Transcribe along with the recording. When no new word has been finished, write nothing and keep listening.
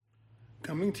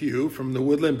Coming to you from the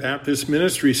Woodland Baptist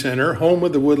Ministry Center, home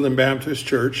of the Woodland Baptist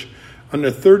Church, on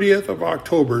the 30th of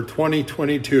October,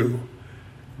 2022,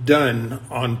 Done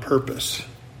on Purpose.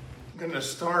 I'm going to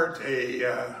start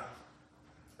a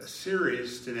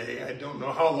series today. I don't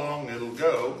know how long it'll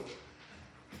go.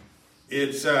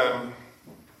 It's I've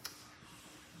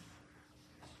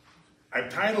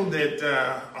titled it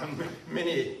on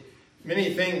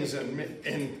many things,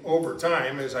 and over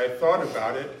time, as I thought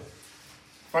about it,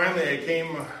 finally I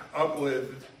came up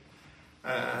with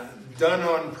Done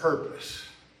on Purpose.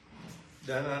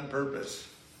 Done on Purpose.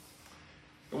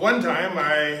 One time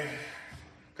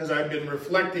because I've been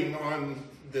reflecting on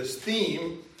this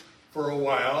theme for a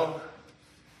while,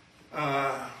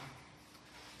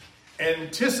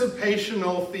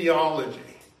 anticipational theology.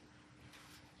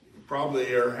 You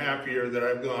probably are happier that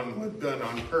I've gone with Done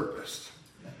on Purpose.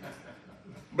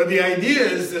 But the idea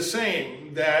is the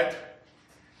same, that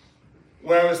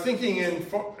what I was thinking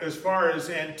as far as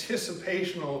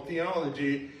anticipational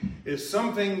theology is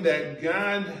something that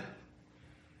God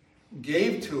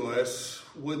gave to us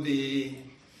with the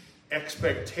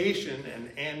expectation and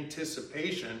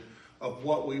anticipation of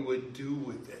what we would do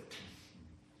with it.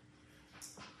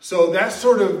 So that's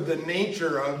sort of the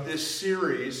nature of this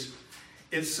series.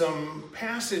 It's some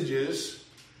passages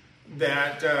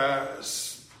that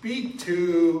speak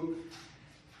to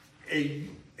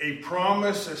a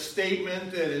promise, a statement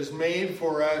that is made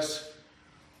for us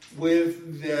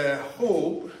with the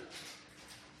hope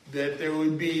that there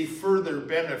would be further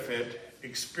benefit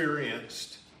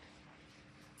experienced.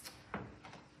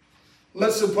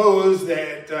 Let's suppose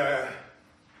that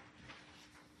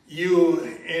you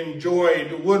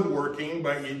enjoyed woodworking,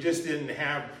 but you just didn't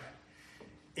have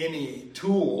any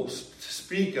tools to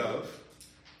speak of.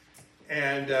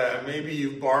 And maybe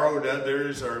you borrowed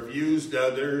others or have used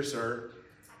others,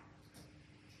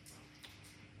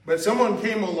 but someone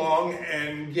came along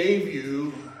and gave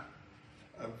you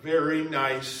a very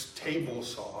nice table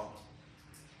saw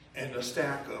and a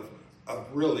stack of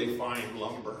really fine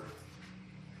lumber.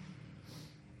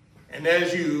 And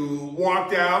as you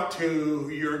walked out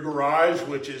to your garage,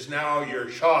 which is now your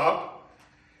shop,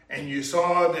 and you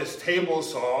saw this table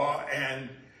saw and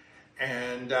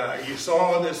you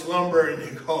saw this lumber, and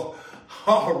you go,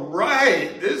 all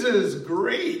right, this is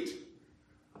great.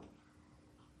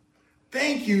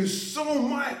 Thank you so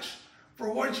much for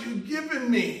what you've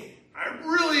given me. I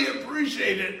really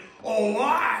appreciate it a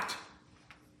lot.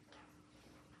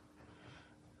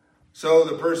 So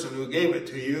the person who gave it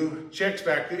to you checks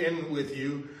back in with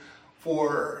you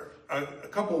for a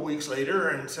couple of weeks later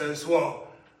and says, well,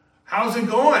 how's it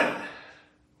going?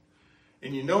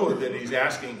 And you know that he's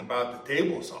asking about the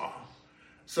table saw.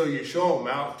 So you show him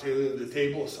out to the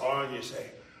table saw and you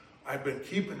say, I've been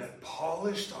keeping it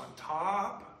polished on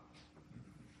top.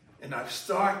 And I've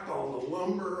stocked all the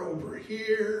lumber over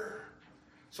here.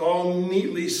 It's all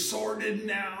neatly sorted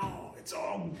now. It's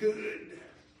all good.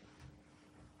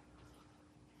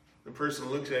 The person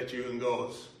looks at you and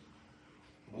goes,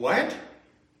 what?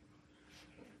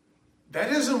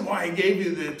 That isn't why I gave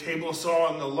you the table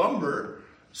saw and the lumber,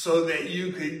 so that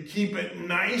you could keep it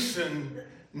nice and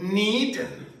neat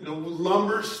and the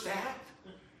lumber stacked.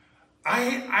 I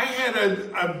had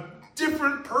a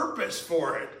different purpose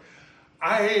for it.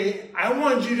 I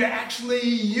wanted you to actually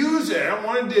use it. I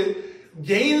wanted to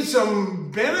gain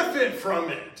some benefit from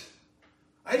it.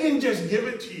 I didn't just give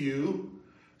it to you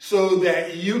so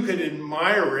that you could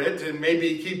admire it and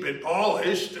maybe keep it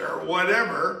polished or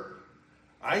whatever.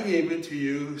 I gave it to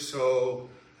you so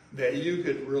that you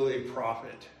could really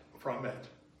profit from it.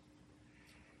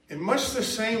 In much the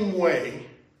same way,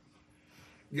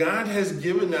 God has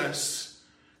given us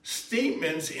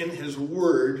statements in His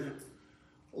Word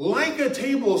like a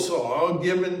table saw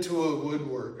given to a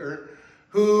woodworker,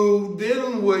 who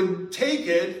then would take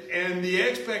it, and the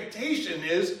expectation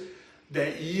is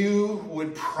that you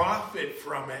would profit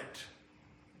from it.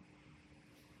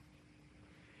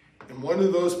 And one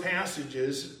of those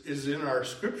passages is in our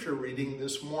scripture reading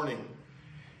this morning.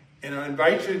 And I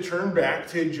invite you to turn back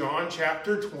to John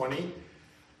chapter 20,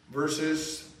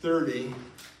 verses 30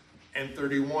 and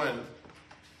 31.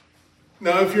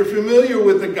 Now, if you're familiar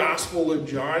with the Gospel of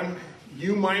John,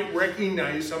 you might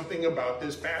recognize something about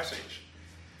this passage.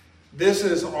 This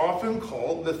is often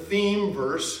called the theme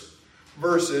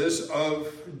verses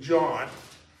of John.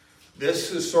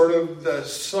 This is sort of the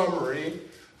summary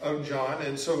of John,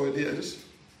 and so it is.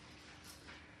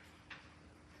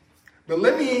 But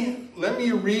let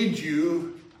me read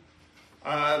you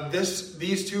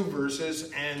these two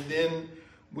verses, and then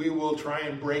we will try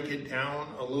and break it down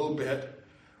a little bit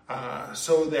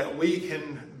so that we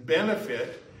can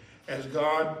benefit as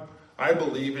God I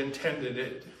believe, intended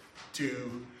it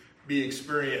to be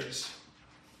experienced.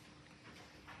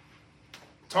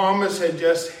 Thomas had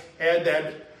just had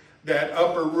that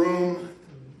upper room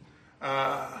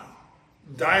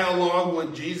dialogue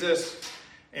with Jesus,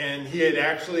 and he had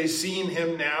actually seen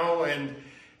him now, and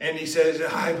he says,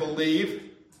 I believe.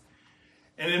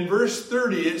 And in verse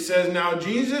 30 it says, now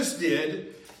Jesus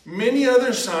did many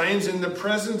other signs in the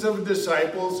presence of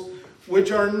disciples,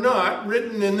 which are not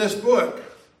written in this book.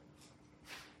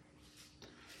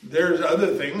 There's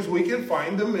other things. We can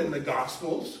find them in the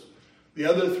Gospels. The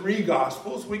other three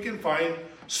Gospels, we can find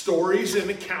stories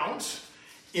and accounts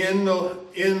in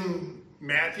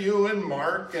Matthew and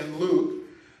Mark and Luke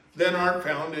that aren't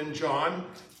found in John.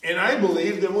 And I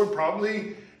believe there were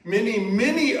probably many,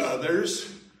 many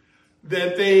others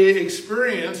that they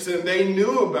experienced and they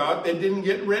knew about that didn't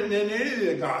get written in any of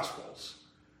the Gospels.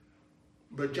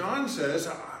 But John says,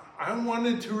 I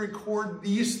wanted to record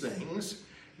these things,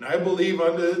 and I believe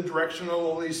under the direction of the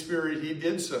Holy Spirit he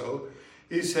did so.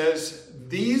 He says,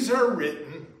 these are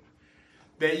written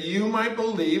that you might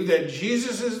believe that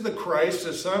Jesus is the Christ,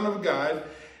 the Son of God,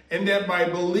 and that by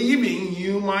believing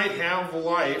you might have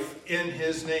life in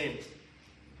his name.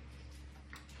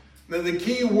 Now the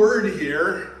key word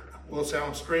here will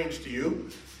sound strange to you,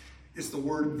 is the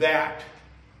word that.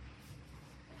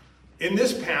 In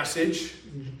this passage,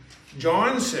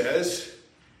 John says,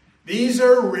 these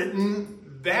are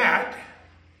written that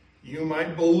you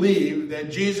might believe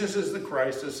that Jesus is the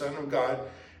Christ, the Son of God,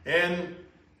 and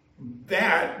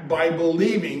that by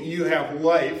believing you have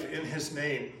life in his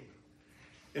name.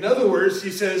 In other words,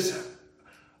 he says,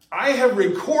 I have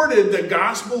recorded the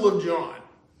Gospel of John.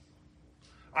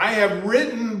 I have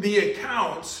written the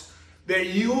accounts that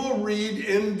you will read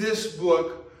in this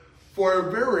book for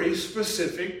a very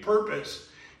specific purpose.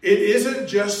 It isn't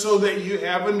just so that you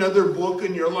have another book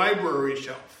in your library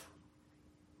shelf.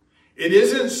 It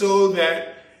isn't so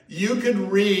that you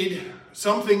could read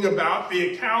something about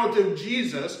the account of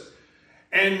Jesus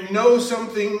and know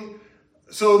something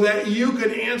so that you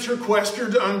could answer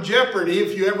questions on Jeopardy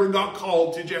if you ever got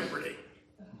called to Jeopardy.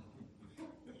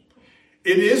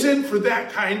 It isn't for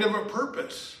that kind of a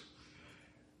purpose.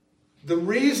 The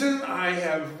reason I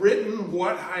have written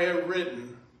what I have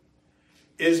written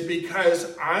is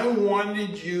because I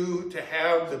wanted you to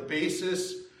have the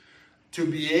basis to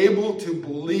be able to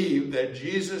believe that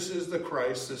Jesus is the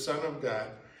Christ, the Son of God,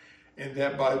 and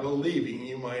that by believing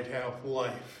you might have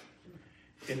life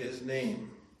in his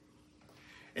name.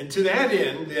 And to that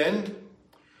end, then,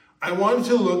 I wanted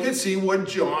to look and see what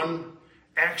John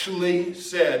actually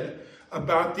said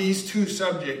about these two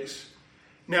subjects.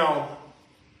 Now,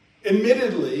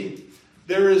 admittedly,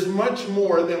 there is much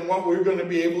more than what we're going to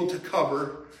be able to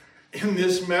cover in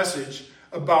this message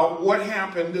about what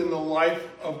happened in the life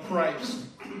of Christ.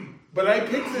 But I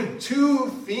picked the two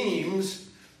themes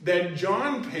that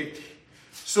John picked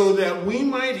so that we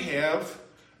might have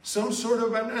some sort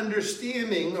of an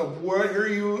understanding of where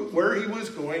he was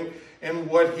going and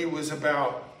what he was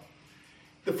about.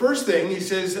 The first thing, he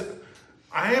says,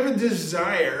 I have a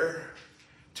desire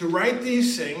to write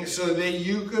these things so that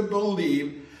you could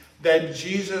believe that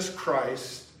Jesus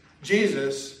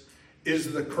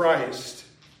is the Christ.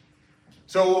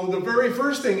 So the very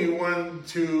first thing he wanted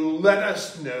to let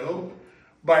us know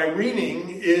by reading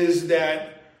is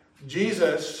that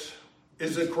Jesus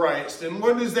is the Christ. And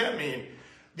what does that mean?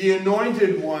 The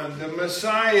anointed one, the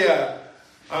Messiah,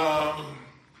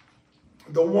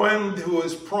 the one who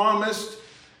was promised,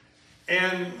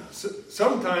 and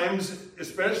sometimes,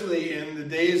 especially in the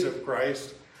days of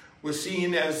Christ, was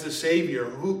seen as the Savior.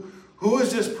 Who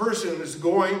is this person that's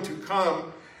going to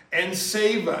come and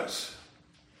save us?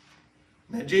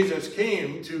 Now, Jesus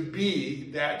came to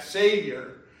be that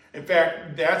Savior. In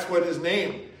fact, that's what his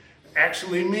name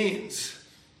actually means.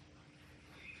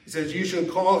 He says, you should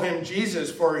call him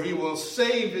Jesus, for he will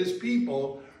save his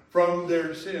people from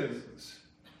their sins.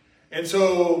 And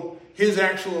so his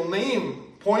actual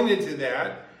name pointed to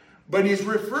that, but he's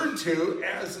referred to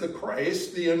as the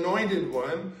Christ, the anointed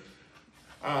one,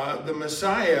 the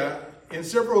Messiah, in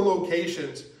several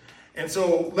locations. And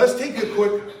so let's take a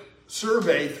quick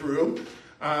survey through.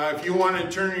 If you want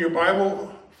to turn your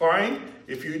Bible, fine.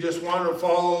 If you just want to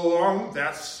follow along,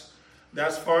 that's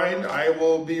fine. I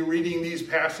will be reading these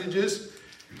passages,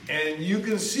 and you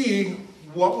can see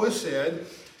what was said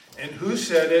and who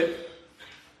said it,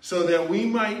 so that we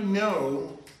might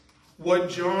know what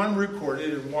John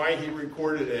recorded and why he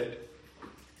recorded it.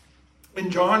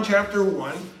 In John chapter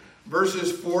 1,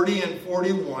 verses 40 and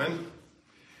 41,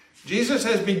 Jesus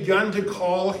has begun to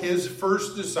call his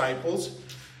first disciples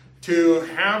to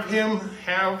have him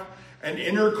have an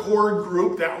inner core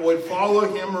group that would follow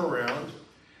him around.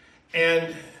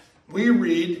 And we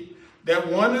read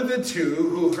that one of the two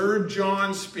who heard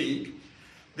John speak,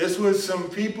 this was some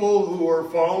people who were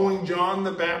following John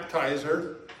the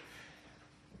Baptizer.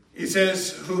 He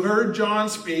says, who heard John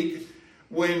speak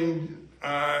when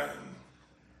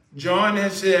John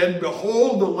had said,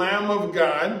 "Behold the Lamb of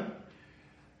God."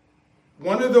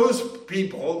 One of those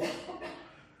people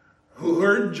who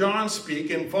heard John speak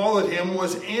and followed him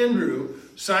was Andrew,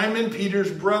 Simon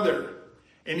Peter's brother.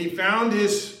 And he found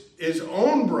his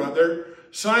own brother,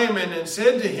 Simon, and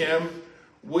said to him,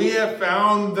 "We have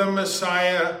found the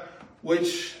Messiah,"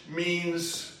 which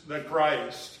means the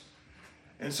Christ.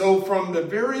 And so from the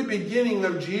very beginning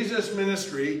of Jesus'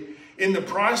 ministry, in the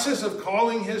process of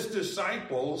calling his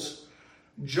disciples,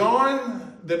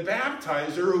 John the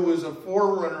Baptizer, who was a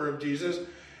forerunner of Jesus,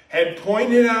 had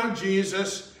pointed out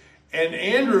Jesus, and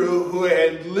Andrew, who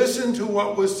had listened to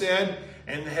what was said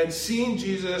and had seen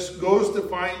Jesus, goes to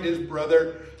find his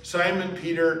brother, Simon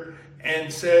Peter,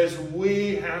 and says,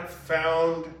 "We have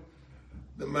found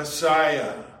the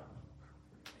Messiah."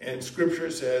 And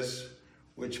Scripture says,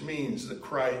 which means the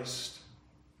Christ.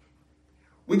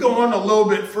 We go on a little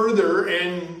bit further,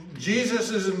 and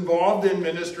Jesus is involved in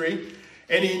ministry,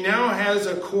 and he now has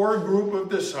a core group of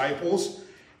disciples,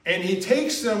 and he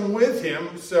takes them with him.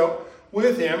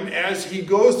 As he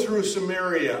goes through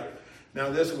Samaria. Now,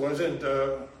 this wasn't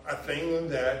a thing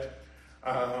that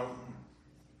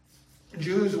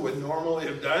Jews would normally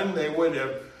have done. They would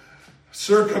have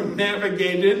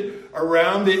circumnavigated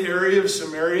around the area of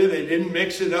Samaria. They didn't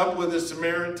mix it up with the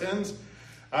Samaritans.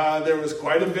 There was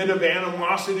quite a bit of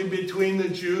animosity between the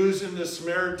Jews and the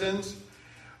Samaritans,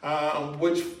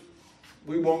 which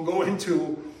we won't go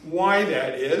into why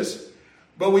that is.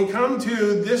 But we come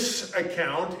to this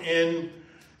account in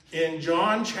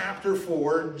John chapter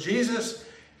 4. Jesus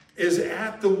is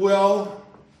at the well,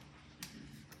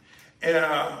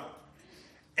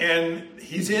 and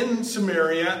he's in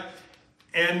Samaria,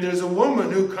 and there's a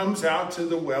woman who comes out to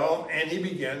the well, and he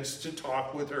begins to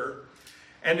talk with her.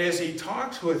 And as he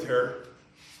talks with her,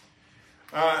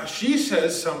 she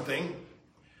says something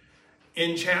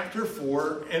in chapter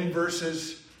 4 and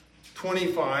verses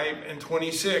 25 and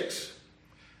 26.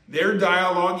 They're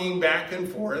dialoguing back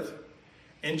and forth.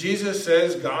 And Jesus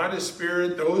says, "God is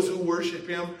spirit. Those who worship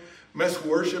him must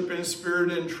worship in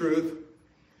spirit and truth."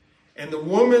 And the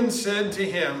woman said to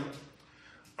him,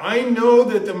 "I know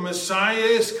that the Messiah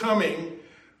is coming,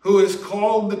 who is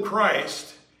called the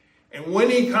Christ. And when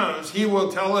he comes, he will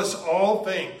tell us all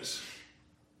things."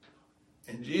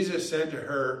 And Jesus said to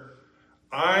her,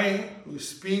 "I who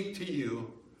speak to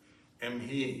you am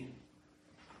he."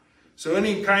 So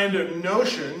any kind of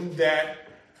notion that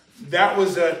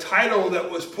was a title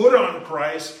that was put on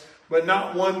Christ, but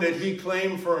not one that he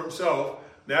claimed for himself,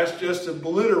 that's just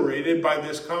obliterated by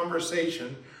this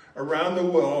conversation around the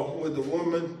well with the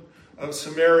woman of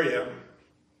Samaria.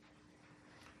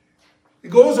 It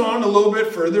goes on a little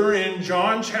bit further in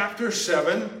John chapter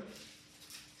 7.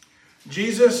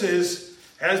 Jesus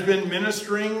has been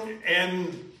ministering,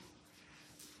 and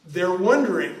they're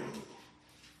wondering,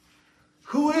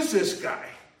 who is this guy?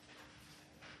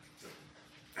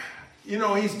 You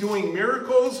know, he's doing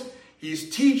miracles, he's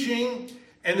teaching,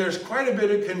 and there's quite a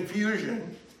bit of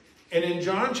confusion. And in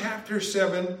John chapter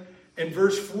 7 and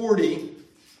verse 40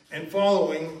 and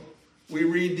following, we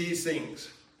read these things.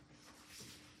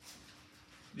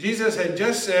 Jesus had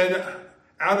just said,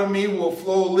 "Out of me will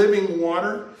flow living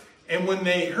water." And when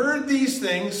they heard these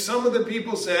things, some of the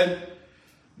people said,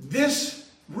 "This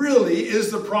really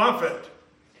is the prophet."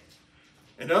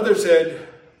 And others said,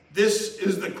 "This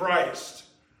is the Christ,"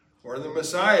 or the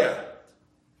Messiah.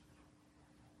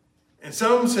 And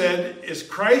some said, "Is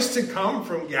Christ to come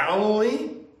from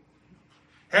Galilee?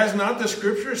 Has not the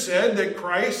Scripture said that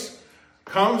Christ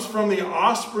comes from the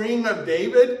offspring of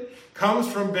David,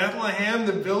 comes from Bethlehem,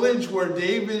 the village where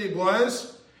David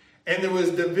was? And there was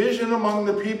division among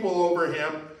the people over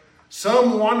him.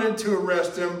 Some wanted to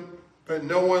arrest him, but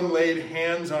no one laid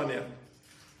hands on him."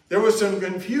 There was some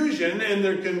confusion, and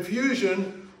their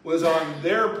confusion was on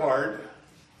their part,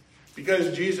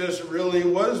 because Jesus really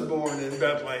was born in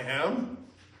Bethlehem.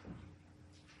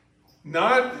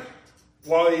 Not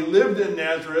while he lived in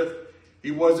Nazareth.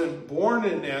 He wasn't born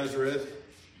in Nazareth.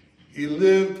 He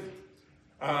lived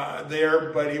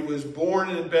there, but he was born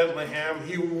in Bethlehem.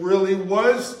 He really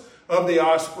was of the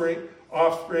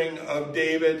offspring of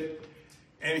David,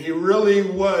 and he really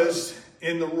was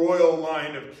in the royal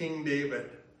line of King David.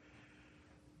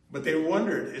 But they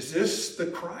wondered, is this the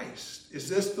Christ? Is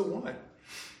this the one?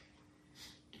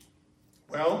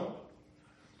 Well,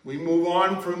 we move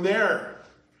on from there.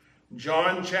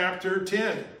 John chapter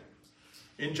 10.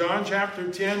 In John chapter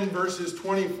 10, verses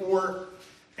 24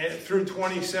 through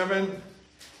 27,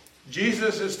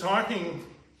 Jesus is talking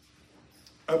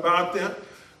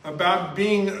about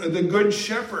being the good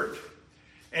shepherd.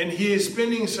 And he is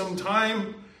spending some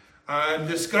time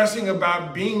discussing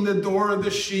about being the door of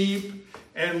the sheep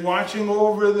and watching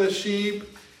over the sheep.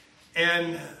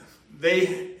 And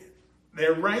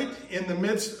they're right in the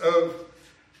midst of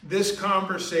this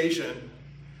conversation.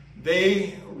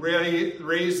 They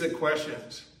raise the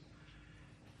questions.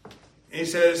 He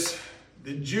says,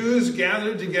 the Jews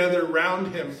gathered together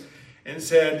round him and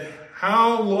said,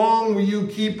 how long will you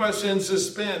keep us in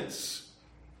suspense?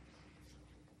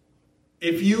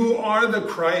 If you are the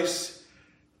Christ,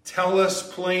 tell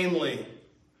us plainly.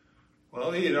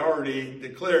 Well, he had already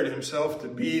declared himself to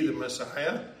be the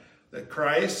Messiah, the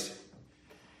Christ.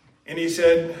 And he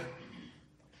said,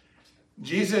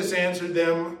 Jesus answered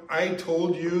them, I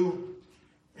told you,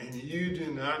 and you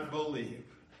do not believe.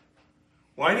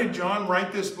 Why did John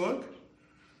write this book?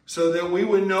 So that we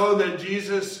would know that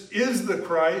Jesus is the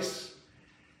Christ,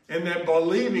 and that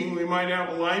believing we might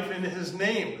have life in his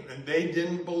name. And they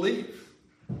didn't believe.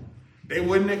 They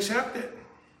wouldn't accept it.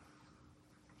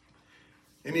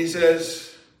 And he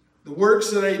says, the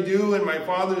works that I do in my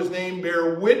Father's name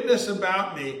bear witness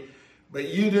about me, but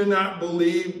you do not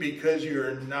believe because you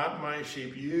are not my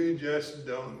sheep. You just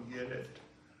don't get it.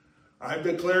 I've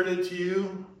declared it to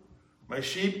you. My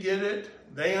sheep get it.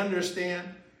 They understand.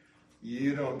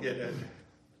 You don't get it.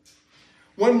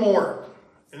 One more.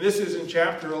 And this is in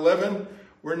chapter 11.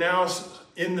 We're now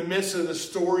in the midst of the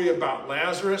story about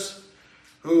Lazarus,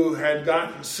 who had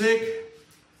gotten sick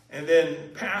and then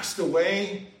passed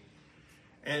away.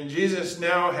 And Jesus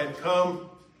now had come,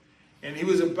 and he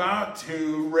was about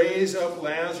to raise up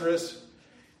Lazarus.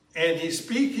 And he's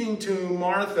speaking to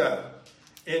Martha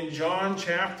in John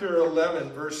chapter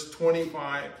 11, verse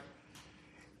 25.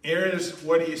 Here's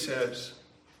what he says.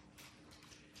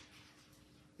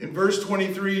 In verse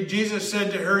 23, Jesus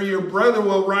said to her, your brother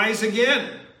will rise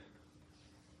again.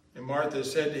 And Martha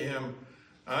said to him,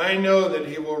 I know that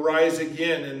he will rise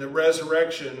again in the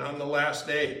resurrection on the last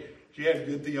day. She had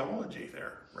good theology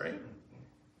there, right?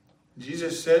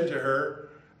 Jesus said to her,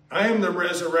 I am the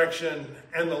resurrection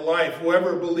and the life.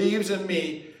 Whoever believes in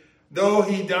me, though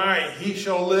he die, he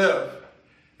shall live.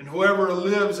 And whoever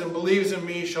lives and believes in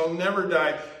me shall never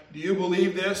die. Do you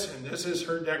believe this? And this is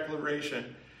her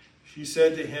declaration. She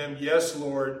said to him, yes,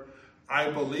 Lord, I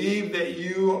believe that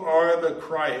you are the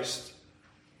Christ,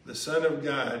 the Son of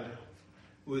God,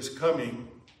 who is coming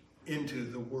into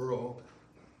the world.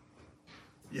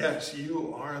 Yes,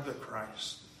 you are the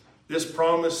Christ. This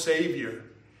promised Savior,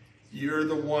 you're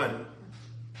the one.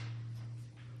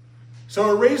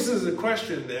 So it raises the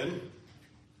question then,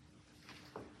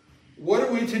 what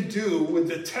are we to do with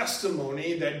the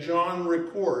testimony that John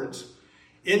records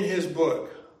in his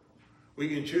book? We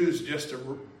can choose just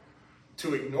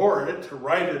to ignore it, to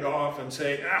write it off and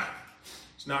say,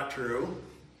 it's not true.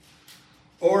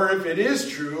 Or if it is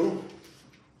true,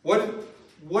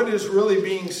 what is really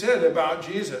being said about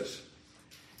Jesus?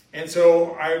 And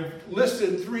so I've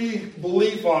listed 3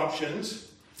 belief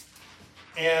options,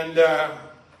 and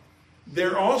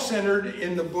they're all centered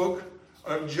in the book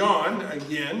of John,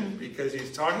 again, because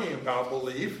he's talking about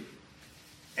belief.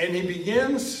 And he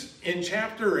begins in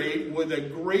chapter 8 with a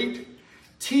great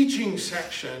teaching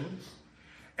section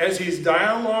as he's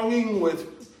dialoguing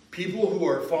with people who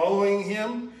are following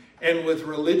him and with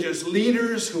religious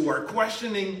leaders who are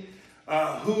questioning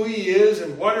who he is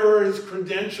and what are his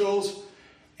credentials.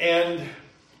 And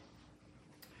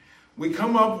we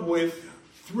come up with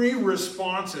 3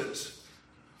 responses.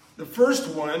 The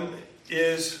first one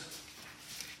is,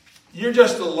 you're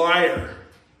just a liar.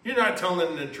 You're not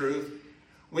telling the truth.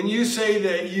 When you say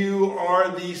that you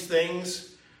are these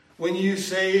things, when you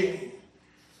say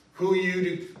who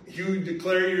you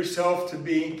declare yourself to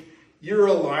be, you're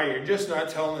a liar. You're just not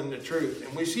telling the truth.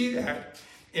 And we see that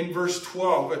in verse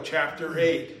 12 of chapter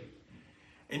 8.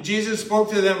 And Jesus spoke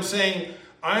to them saying,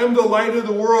 I am the light of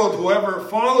the world. Whoever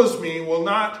follows me will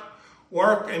not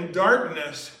walk in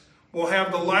darkness, will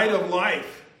have the light of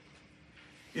life.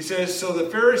 He says, so the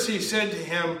Pharisee said to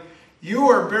him, you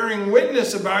are bearing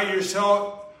witness about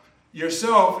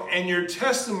yourself, and your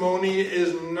testimony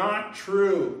is not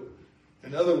true.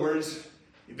 In other words,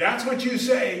 that's what you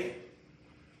say,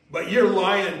 but you're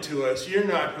lying to us. You're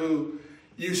not who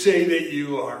you say that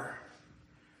you are.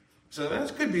 So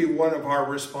that could be one of our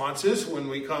responses when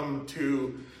we come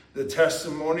to the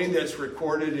testimony that's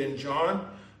recorded in John,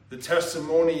 the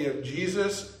testimony of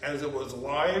Jesus as it was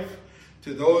live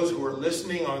to those who were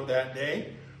listening on that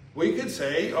day. We could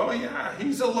say, oh yeah,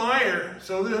 he's a liar,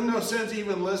 so there's no sense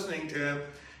even listening to him.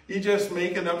 He's just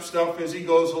making up stuff as he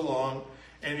goes along,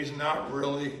 and it's not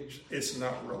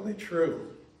really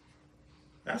true.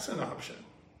 That's an option.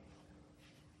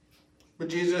 But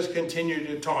Jesus continued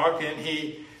to talk, and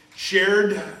he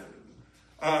shared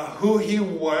who he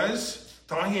was,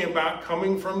 talking about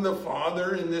coming from the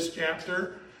Father in this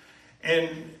chapter. And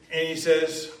he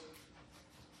says,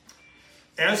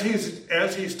 as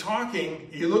he's talking,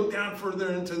 you look down further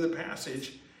into the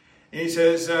passage, and he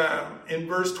says in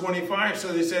verse 25,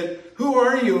 so they said, who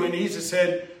are you? And Jesus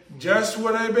said, just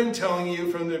what I've been telling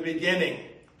you from the beginning.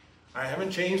 I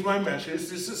haven't changed my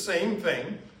message. It's the same thing.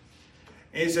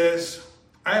 And he says,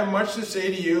 I have much to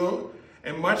say to you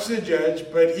and much to judge,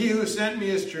 but he who sent me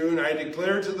is true, and I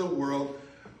declare to the world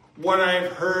what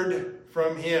I've heard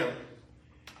from him.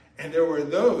 And there were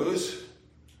those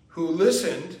who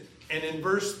listened, and in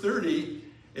verse 30,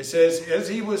 it says, as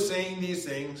he was saying these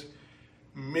things,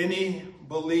 many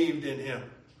believed in him,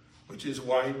 which is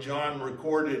why John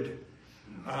recorded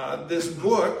this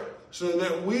book, so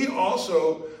that we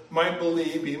also might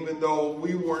believe, even though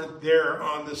we weren't there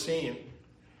on the scene.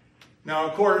 Now,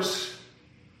 of course,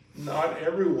 not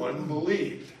everyone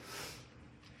believed.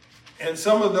 And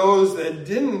some of those that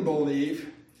didn't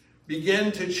believe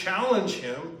began to challenge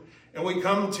him. And we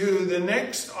come to the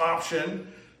next option,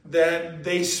 that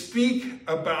they speak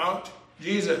about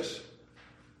Jesus.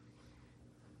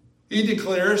 He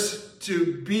declares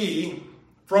to be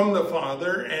from the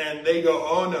Father, and they go,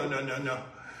 oh, no.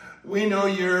 We know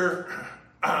you're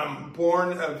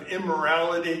born of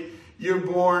immorality. You're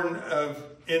born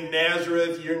in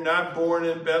Nazareth. You're not born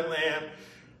in Bethlehem.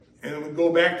 And we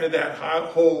go back to that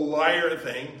whole liar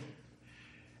thing.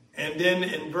 And then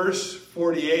in verse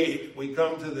 48, we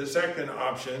come to the second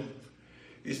option.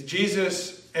 Is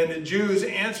Jesus and the Jews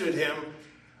answered him,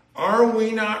 are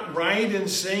we not right in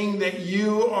saying that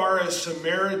you are a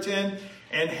Samaritan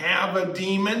and have a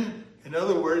demon? In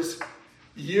other words,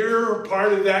 you're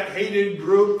part of that hated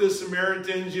group, the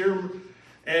Samaritans,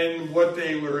 and what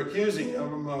they were accusing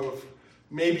him of.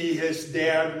 Maybe his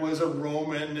dad was a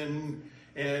Roman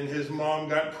and his mom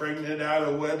got pregnant out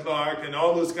of wedlock and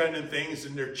all those kind of things,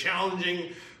 and they're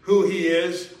challenging who he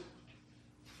is.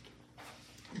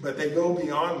 But they go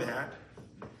beyond that,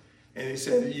 and he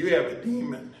said, you have a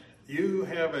demon. You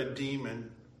have a demon.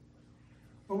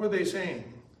 What were they saying?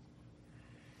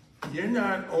 You're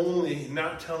not only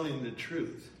not telling the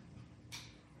truth,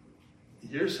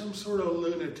 you're some sort of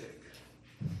lunatic.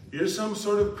 You're some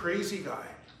sort of crazy guy.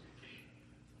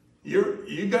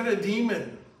 You got a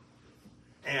demon.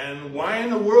 And why in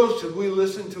the world should we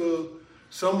listen to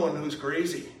someone who's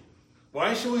crazy?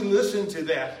 Why should we listen to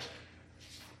that?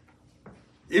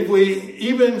 If we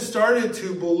even started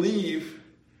to believe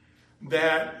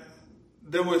that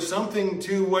there was something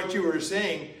to what you were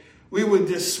saying, we would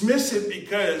dismiss it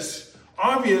because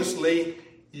obviously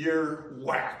you're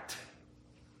whacked.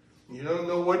 You don't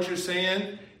know what you're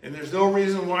saying, and there's no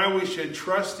reason why we should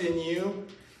trust in you,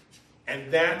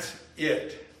 and that's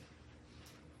it.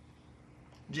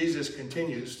 Jesus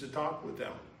continues to talk with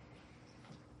them,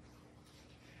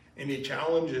 and he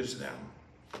challenges them.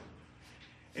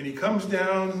 And he comes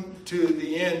down to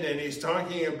the end, and he's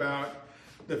talking about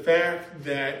the fact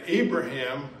that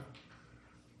Abraham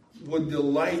would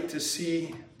delight to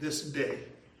see this day.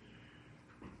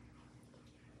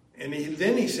 And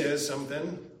then he says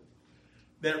something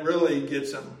that really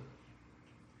gets him.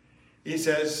 He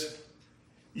says,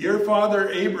 your father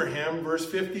Abraham, verse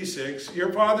 56,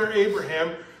 your father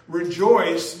Abraham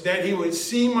rejoiced that he would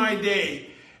see my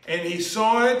day, and he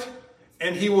saw it,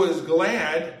 and he was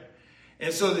glad.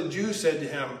 And so the Jews said to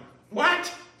him,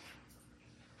 what?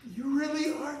 You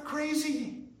really are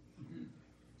crazy.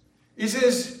 He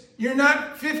says, you're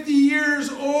not 50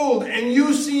 years old and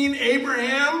you've seen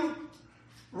Abraham?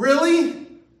 Really?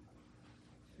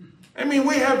 I mean,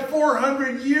 we have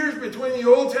 400 years between the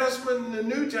Old Testament and the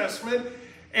New Testament,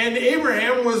 and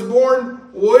Abraham was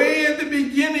born way at the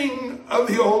beginning of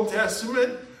the Old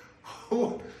Testament.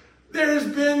 There's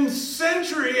been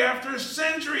century after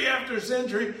century after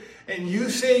century, and you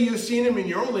say you've seen him and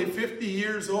you're only 50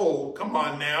 years old. Come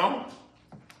on now.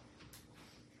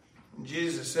 And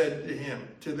Jesus said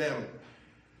to them,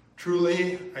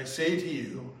 truly I say to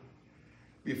you,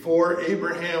 before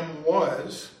Abraham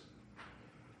was,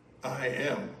 I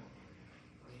am.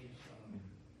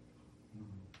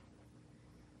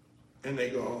 And they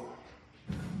go,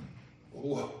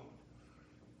 whoa,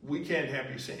 we can't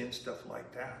have you saying stuff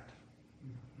like that.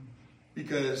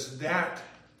 Because that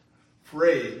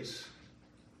phrase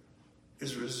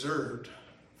is reserved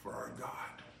for our God.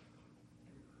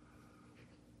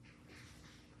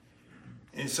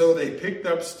 And so they picked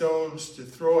up stones to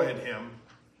throw at him.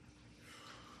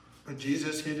 But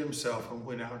Jesus hid himself and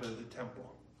went out of the temple.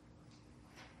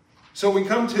 So we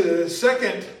come to the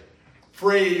second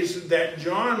phrase that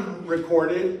John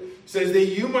recorded. It says that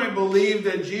you might believe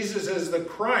that Jesus is the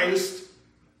Christ,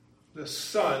 the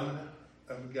Son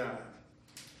of God.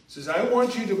 It says, I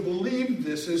want you to believe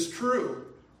this is true.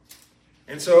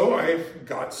 And so I've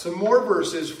got some more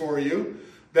verses for you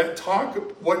that talk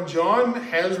what John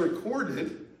has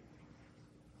recorded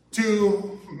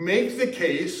to make the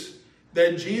case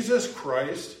that Jesus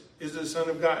Christ is the Son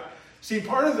of God. See,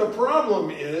 part of the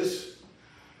problem is,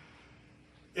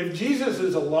 if Jesus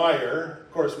is a liar,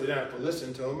 of course we don't have to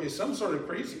listen to him. He's some sort of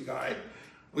crazy guy.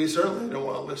 We certainly don't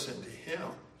want to listen to him.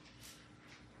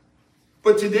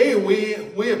 But today we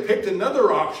have picked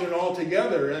another option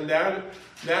altogether, and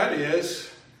that is,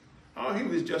 oh, he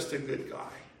was just a good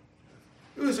guy.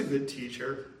 He was a good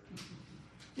teacher.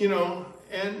 You know,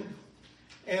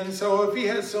 and so if he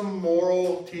has some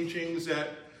moral teachings that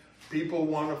people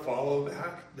want to follow,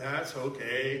 that's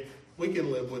okay. We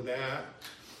can live with that.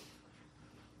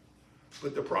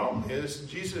 But the problem is,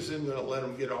 Jesus isn't going to let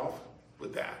him get off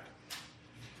with that.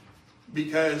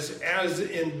 Because as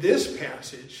in this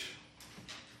passage,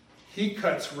 he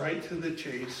cuts right to the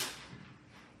chase.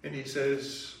 And he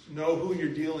says, no, who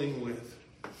you're dealing with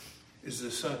is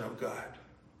the Son of God.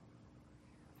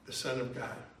 The Son of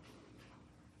God.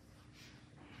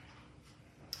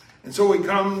 And so we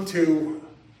come to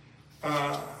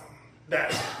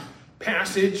that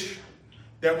passage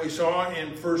that we saw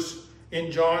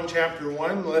in John chapter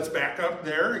 1. Let's back up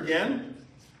there again.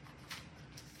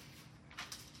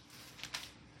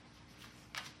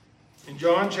 In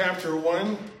John chapter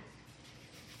 1,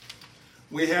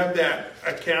 we have that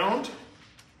account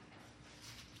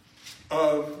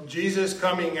of Jesus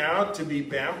coming out to be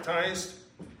baptized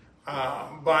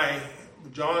by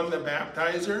John the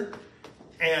Baptizer.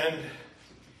 And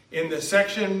in the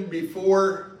section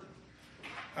before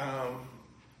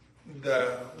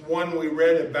the one we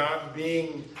read about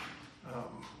being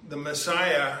the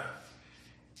Messiah,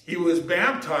 he was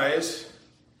baptized.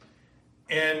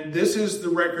 And this is the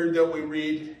record that we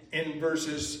read in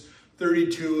verses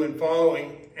 32 and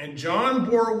following. And John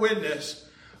bore witness.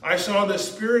 I saw the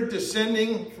Spirit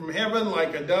descending from heaven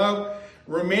like a dove,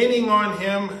 remaining on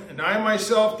him, and I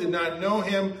myself did not know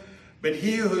him. But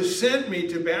he who sent me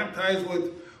to baptize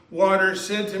with water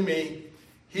said to me,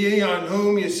 he on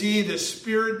whom you see the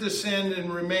Spirit descend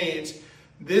and remains,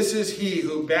 this is he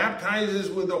who baptizes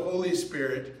with the Holy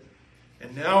Spirit.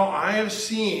 And now I have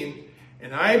seen,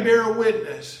 and I bear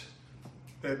witness,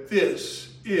 that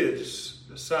this is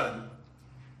the Son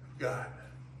of God.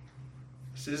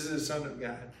 This is the Son of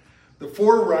God. The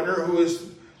forerunner who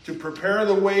is to prepare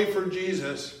the way for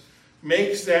Jesus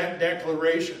makes that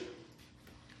declaration.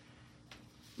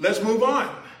 Let's move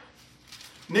on.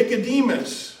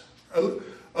 Nicodemus,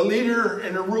 a leader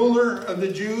and a ruler of the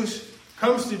Jews,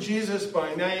 comes to Jesus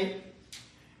by night,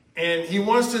 and he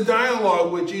wants to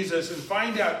dialogue with Jesus and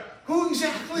find out, who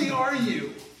exactly are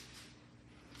you?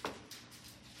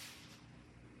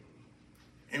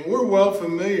 And we're well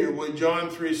familiar with John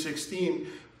 3:16,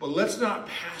 but let's not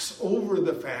pass over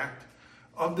the fact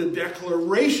of the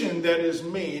declaration that is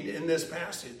made in this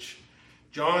passage.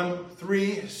 John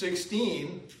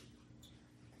 3:16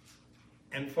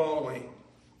 and following.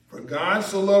 For God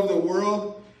so loved the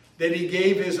world that he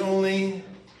gave his only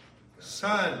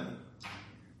Son.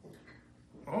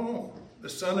 Oh, the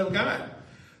Son of God.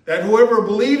 That whoever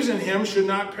believes in him should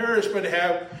not perish but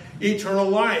have eternal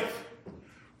life.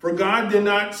 For God did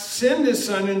not send his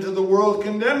Son into the world to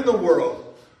condemn the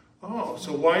world. Oh,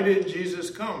 so why did Jesus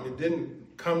come? It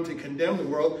didn't come to condemn the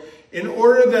world. In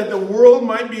order that the world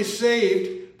might be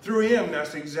saved through him.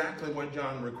 That's exactly what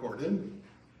John recorded.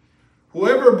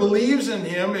 Whoever believes in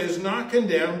him is not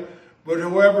condemned, but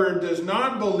whoever does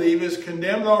not believe is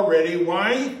condemned already.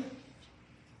 Why?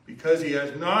 Because he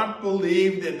has not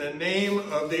believed in the name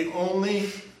of the only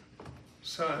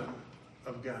Son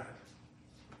of God.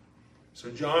 So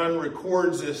John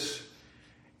records this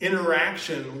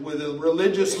interaction with a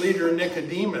religious leader,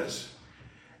 Nicodemus,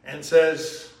 and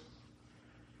says,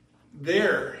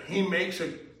 there he makes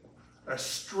a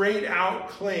straight out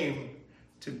claim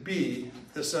to be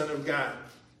the Son of God.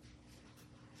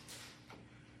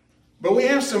 But we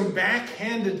have some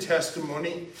backhanded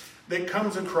testimony that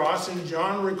comes across and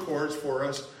John records for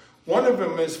us. One of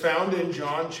them is found in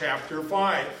John chapter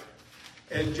 5.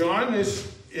 And John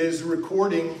is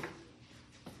recording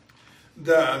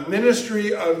the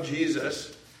ministry of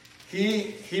Jesus.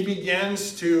 He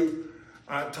begins to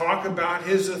talk about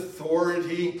his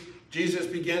authority. Jesus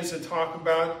begins to talk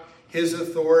about his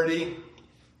authority.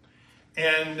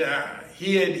 And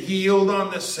he had healed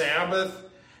on the Sabbath.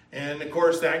 And of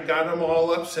course that got them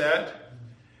all upset.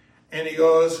 And he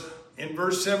goes, in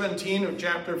verse 17 of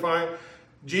chapter 5,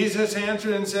 Jesus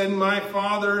answered and said, my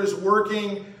Father is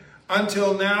working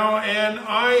until now, and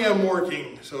I am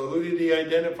working. So who did he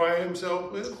identify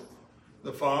himself with?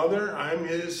 The Father. I'm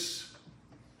his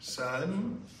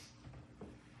son.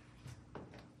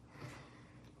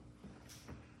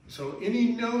 So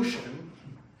any notion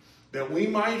that we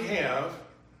might have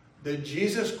that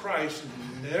Jesus Christ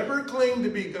never claimed to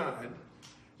be God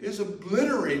is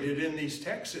obliterated in these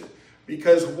texts.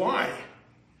 Because why?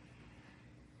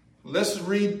 Let's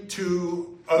read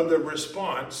two of the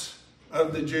response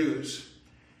of the Jews.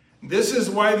 This is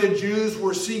why the Jews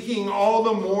were seeking all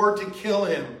the more to kill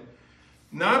him.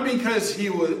 Not because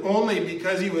only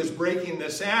because he was breaking the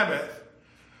Sabbath,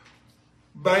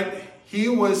 but he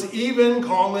was even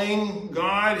calling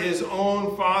God his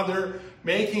own Father,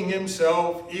 making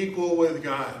himself equal with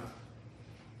God.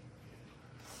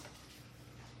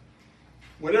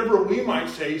 Whatever we might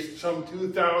say some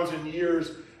 2,000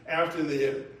 years after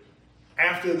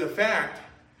the fact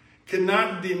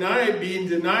cannot be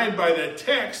denied by the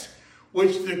text,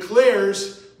 which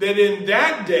declares that in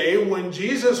that day when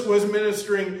Jesus was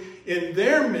ministering in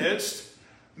their midst,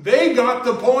 they got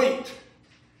the point.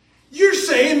 You're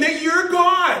saying that you're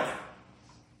God.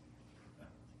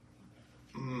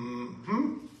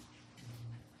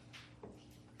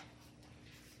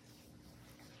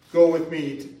 Go with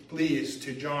me, please,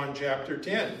 to John chapter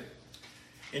 10.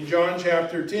 In John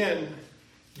chapter 10,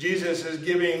 Jesus is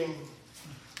giving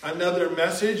another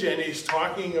message, and he's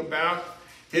talking about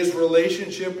his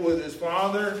relationship with his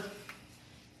Father.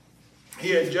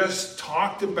 He had just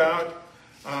talked about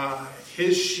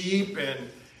his sheep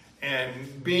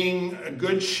and being a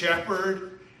good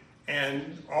shepherd,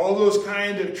 and all those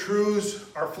kind of truths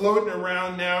are floating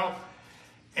around now.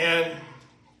 And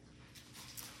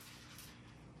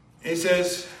he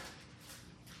says,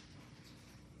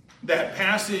 that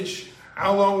passage,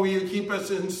 how long will you keep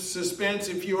us in suspense?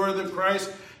 If you are the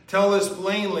Christ, tell us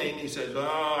plainly. And he says,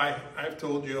 I've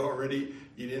told you already.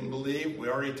 You didn't believe. We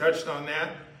already touched on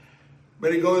that.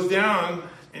 But he goes down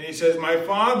and he says, my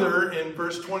Father, in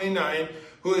verse 29,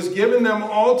 who has given them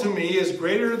all to me, is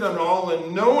greater than all,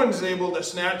 and no one is able to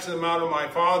snatch them out of my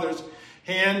Father's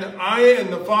hand. I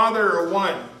and the Father are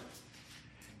one.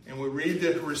 And we read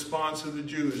the response of the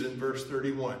Jews in verse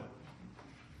 31.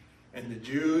 And the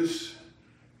Jews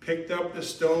picked up the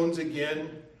stones again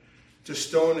to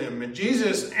stone him. And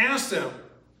Jesus asked them,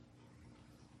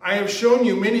 I have shown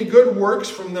you many good works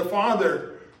from the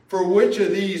Father. For which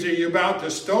of these are you about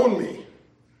to stone me?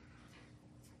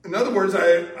 In other words,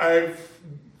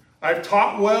 I've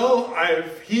taught well,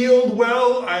 I've healed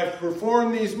well, I've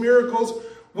performed these miracles.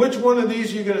 Which one of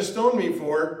these are you going to stone me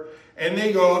for? And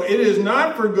they go, it is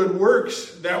not for good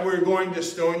works that we're going to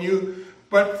stone you,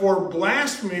 but for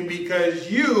blasphemy,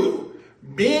 because you,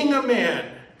 being a man,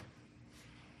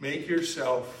 make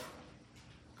yourself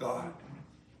God.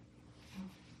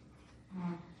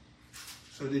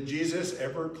 So did Jesus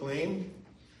ever claim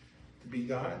to be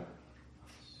God?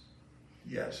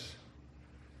 Yes.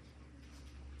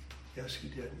 Yes, he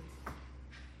did.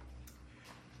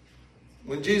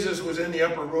 When Jesus was in the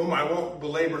upper room, I won't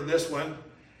belabor this one,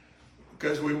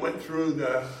 because we went through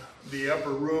the upper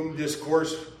room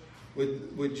discourse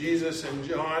with Jesus and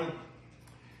John.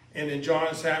 And in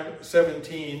John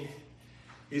 17,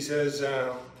 he says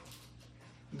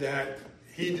that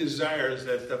he desires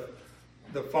that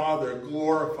the Father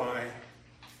glorify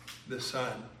the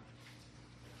Son.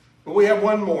 But we have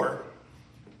one more.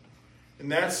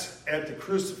 And that's at the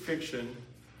crucifixion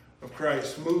of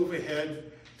Christ. Move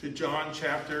ahead to John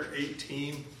chapter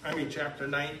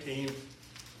 19.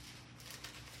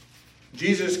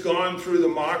 Jesus gone through the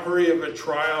mockery of a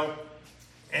trial,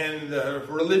 and the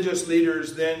religious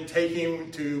leaders then take him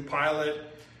to Pilate,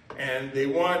 and they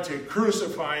want to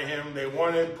crucify him. They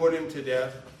want to put him to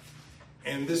death.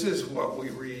 And this is what we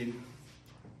read.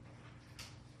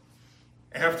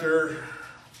 After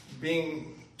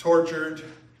being tortured,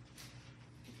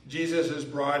 Jesus is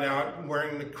brought out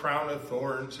wearing the crown of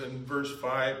thorns in verse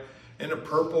 5 in a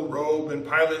purple robe. And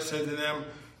Pilate said to them,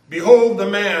 behold the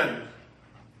man.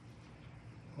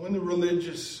 When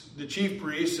the chief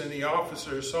priests and the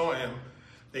officers saw him,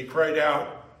 they cried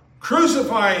out,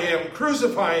 crucify him,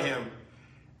 crucify him.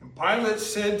 And Pilate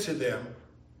said to them,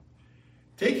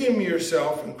 take him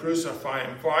yourself and crucify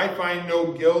him, for I find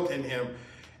no guilt in him.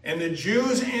 And the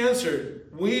Jews answered,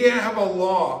 we have a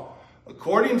law.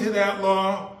 According to that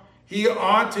law, he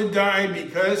ought to die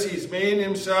because he's made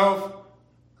himself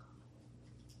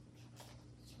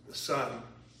the Son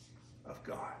of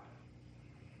God.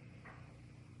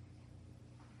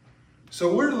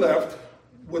 So we're left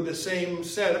with the same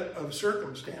set of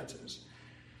circumstances.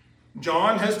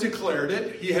 John has declared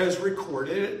it. He has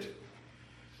recorded it.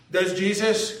 Does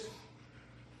Jesus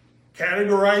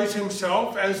categorize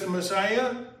himself as the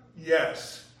Messiah?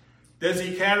 Yes. Does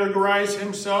he categorize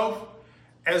himself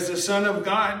as the Son of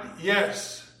God?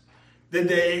 Yes. Did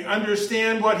they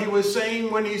understand what he was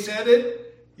saying when he said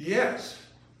it? Yes.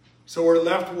 So we're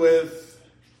left with,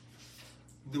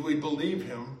 do we believe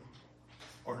him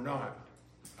or not?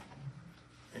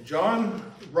 And John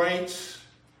writes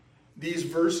these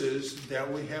verses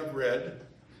that we have read.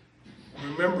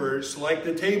 Remember, it's like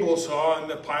the table saw and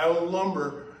the pile of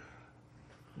lumber.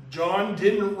 John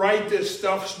didn't write this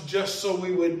stuff just so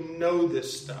we would know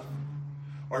this stuff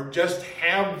or just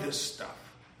have this stuff,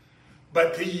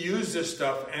 but to use this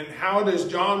stuff. And how does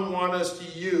John want us to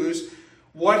use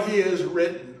what he has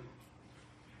written?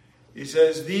 He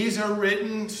says, these are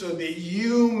written so that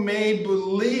you may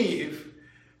believe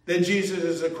that Jesus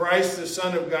is the Christ, the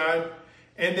Son of God,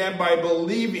 and that by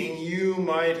believing you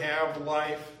might have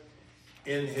life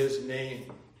in his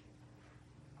name.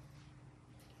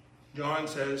 John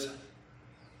says,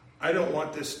 I don't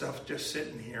want this stuff just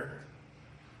sitting here.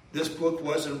 This book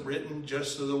wasn't written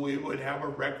just so that we would have a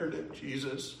record of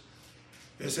Jesus.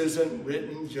 This isn't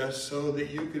written just so that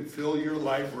you could fill your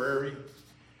library.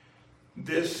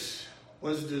 This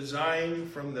was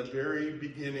designed from the very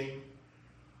beginning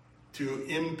to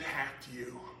impact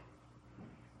you,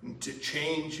 to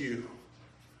change you,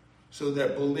 so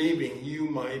that believing you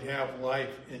might have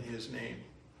life in his name.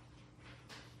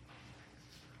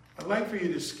 I'd like for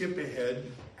you to skip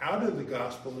ahead out of the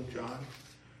Gospel of John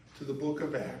to the book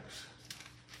of Acts.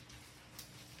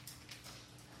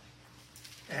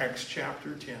 Acts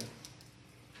chapter 10.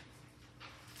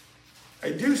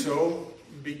 I do so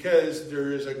because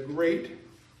there is a great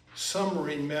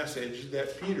summary message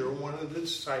that Peter, one of the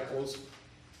disciples,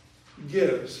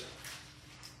 gives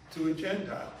to a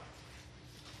Gentile.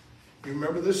 You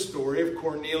remember the story of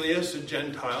Cornelius, a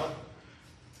Gentile,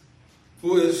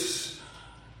 who was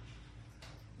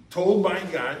told by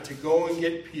God to go and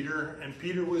get Peter, and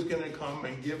Peter was going to come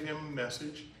and give him a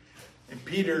message. And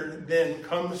Peter then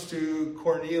comes to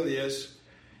Cornelius,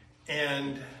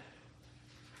 and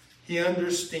he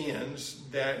understands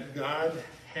that God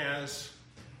has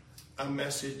a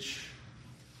message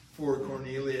for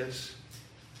Cornelius.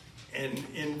 And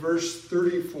in verse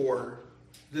 34,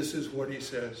 this is what he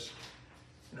says.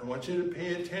 And I want you to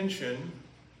pay attention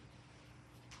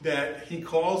that he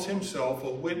calls himself a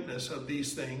witness of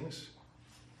these things,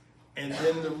 and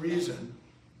then the reason.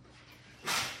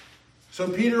 So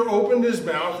Peter opened his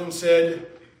mouth and said,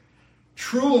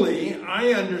 truly,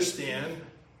 I understand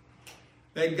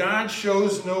that God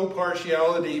shows no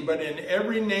partiality, but in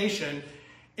every nation,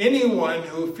 anyone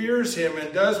who fears him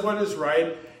and does what is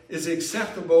right is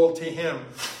acceptable to him.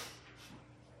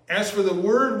 As for the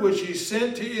word which he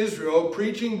sent to Israel,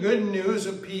 preaching good news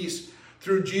of peace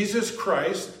through Jesus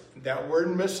Christ, that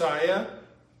word Messiah,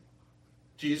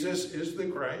 Jesus is the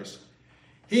Christ.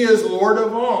 He is Lord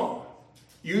of all.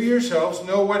 You yourselves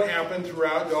know what happened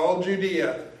throughout all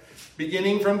Judea,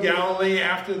 beginning from Galilee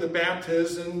after the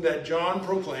baptism that John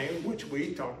proclaimed, which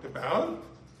we talked about.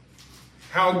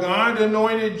 How God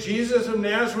anointed Jesus of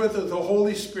Nazareth with the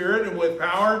Holy Spirit and with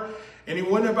power, and he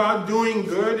went about doing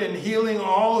good and healing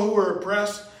all who were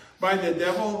oppressed by the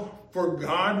devil, for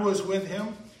God was with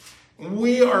him.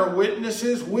 We are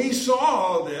witnesses. We saw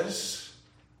all this,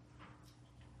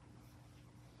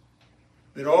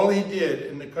 that all he did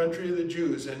in the country of the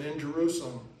Jews and in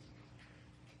Jerusalem.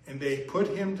 And they put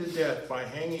him to death by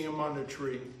hanging him on a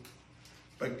tree.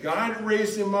 But God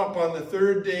raised him up on the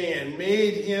third day and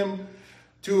made him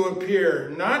to appear,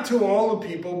 not to all the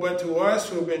people, but to us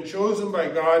who have been chosen by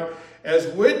God as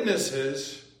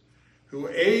witnesses, who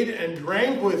ate and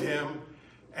drank with him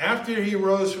after he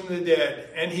rose from the dead.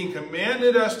 And he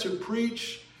commanded us to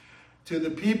preach to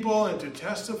the people and to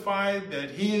testify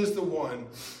that he is the one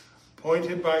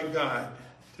appointed by God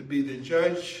to be the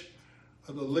judge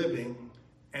of the living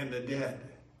and the dead.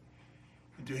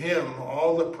 And to him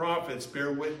all the prophets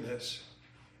bear witness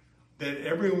that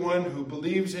everyone who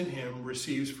believes in him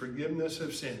receives forgiveness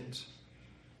of sins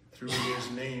through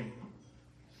his name.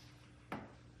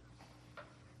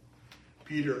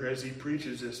 Peter, as he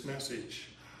preaches this message,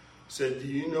 said, do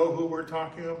you know who we're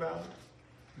talking about?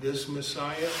 This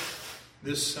Messiah,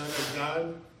 this Son of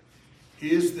God.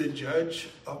 He is the judge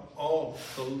of all,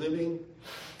 the living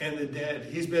and the dead.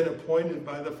 He's been appointed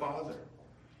by the Father.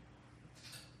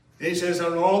 He says,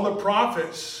 and all the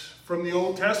prophets from the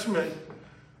Old Testament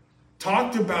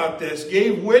talked about this,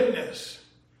 gave witness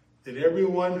that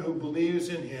everyone who believes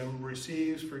in him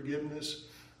receives forgiveness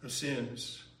of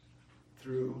sins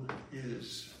through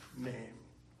his name.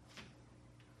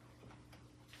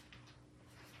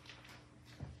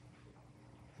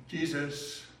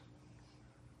 Jesus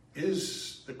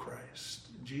is the Christ.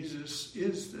 Jesus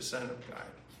is the Son of God.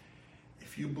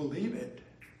 If you believe it,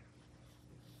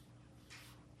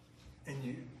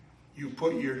 and you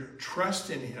put your trust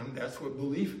in him, that's what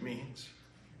belief means,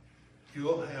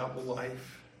 you'll have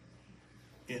life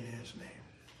in his name.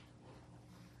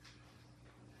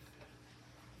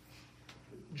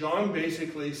 John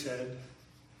basically said,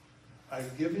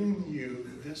 I've given you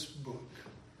this book,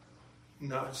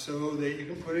 not so that you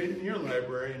can put it in your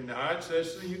library, not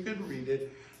just so you could read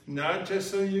it, not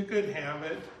just so you could have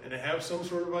it and have some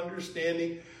sort of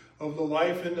understanding of the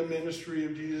life and the ministry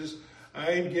of Jesus.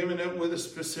 I've given it with a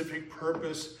specific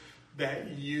purpose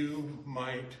that you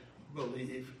might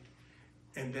believe,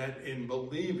 and that in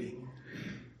believing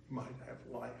you might have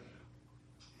life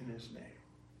in his name.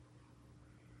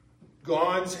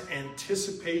 God's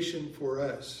anticipation for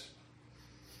us.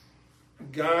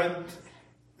 God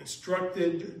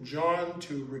instructed John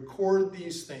to record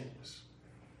these things.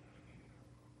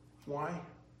 Why?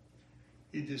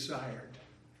 He desired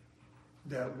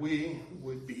that we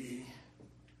would be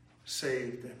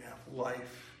saved and have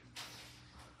life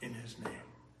in his name.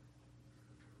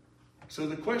 So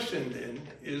the question then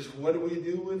is, what do we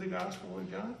do with the Gospel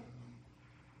of John?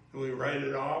 Do we write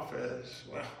it off as,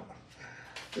 well,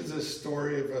 it's a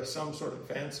story of some sort of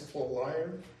fanciful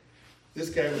liar? This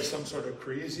guy was some sort of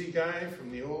crazy guy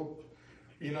from the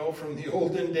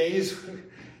olden days,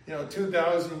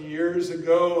 2,000 years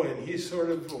ago, and he's sort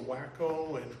of a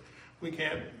wacko, and we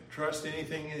can't trust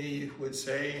anything that he would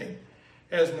say, and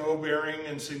has no bearing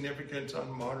and significance on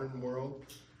the modern world.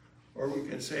 Or we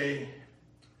can say,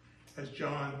 as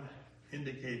John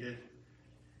indicated,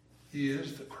 he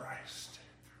is the Christ.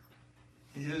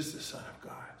 He is the Son of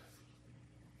God.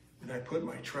 And I put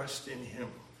my trust in him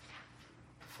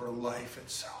for life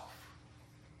itself.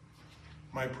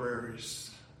 My prayer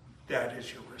is that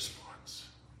is your response.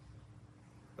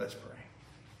 Let's pray.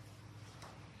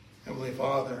 Heavenly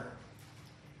Father,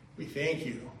 we thank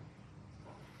you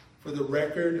for the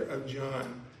record of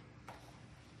John,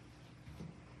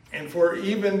 and for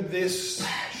even this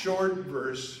short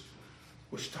verse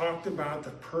which talked about the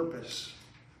purpose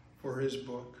for his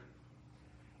book,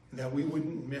 that we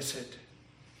wouldn't miss it,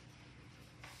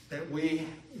 that we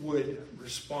would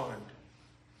respond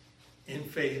in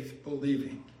faith,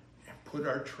 believing, and put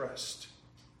our trust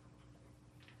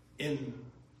in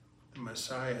the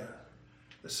Messiah,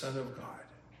 the Son of God,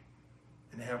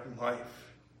 and have life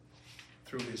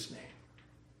through his name.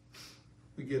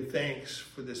 We give thanks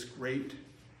for this great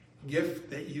gift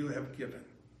that you have given.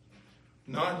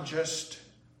 Not just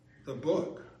the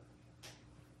book,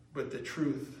 but the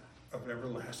truth of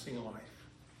everlasting life.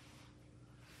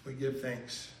 We give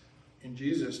thanks in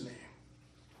Jesus' name.